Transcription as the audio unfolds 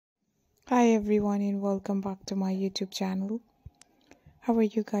Hi everyone and welcome back to my YouTube channel. How are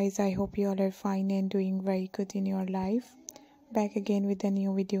you guys? I hope you all are fine and doing very good in your life. Back again with a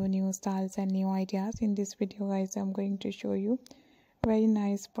new video, new styles and new ideas. In this video guys, I'm going to show you very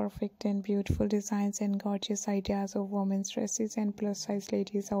nice, perfect and beautiful designs and gorgeous ideas of women's dresses and plus size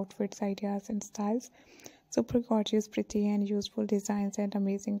ladies outfits, ideas and styles. Super gorgeous, pretty and useful designs and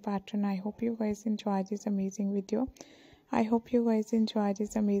amazing pattern. I hope you guys enjoy this amazing video. I hope you guys enjoy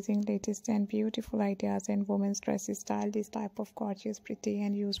this amazing, latest and beautiful ideas and women's dresses style. This type of gorgeous, pretty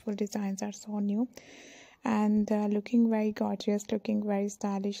and useful designs are so new and looking very gorgeous, looking very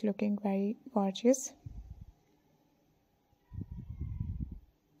stylish, looking very gorgeous.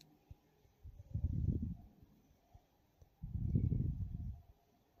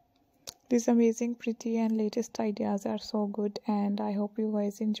 These amazing, pretty and latest ideas are so good and I hope you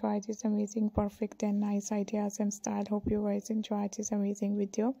guys enjoy this amazing, perfect and nice ideas and style. Hope you guys enjoy this amazing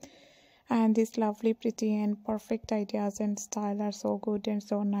video. And these lovely, pretty and perfect ideas and style are so good and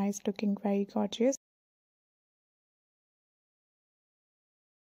so nice, looking very gorgeous.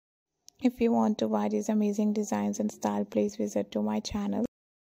 If you want to buy these amazing designs and style, please visit to my channel.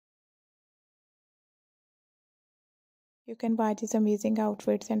 You can buy these amazing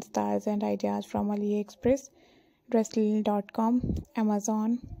outfits and styles and ideas from AliExpress, Dresslil.com,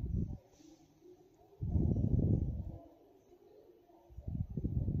 Amazon,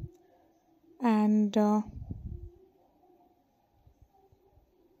 and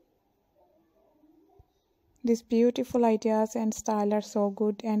these beautiful ideas and style are so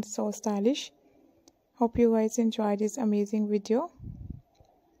good and so stylish. Hope you guys enjoy this amazing video.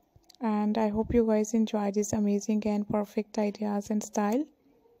 And I hope you guys enjoy this amazing and perfect ideas and style.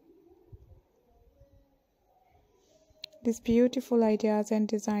 These beautiful ideas and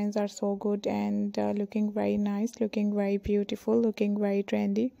designs are so good and looking very nice, looking very beautiful, looking very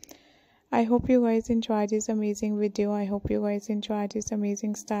trendy. I hope you guys enjoy this amazing video. I hope you guys enjoy this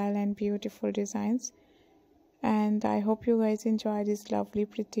amazing style and beautiful designs. And I hope you guys enjoy these lovely,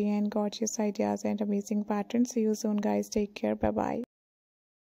 pretty and gorgeous ideas and amazing patterns. See you soon guys. Take care. Bye bye.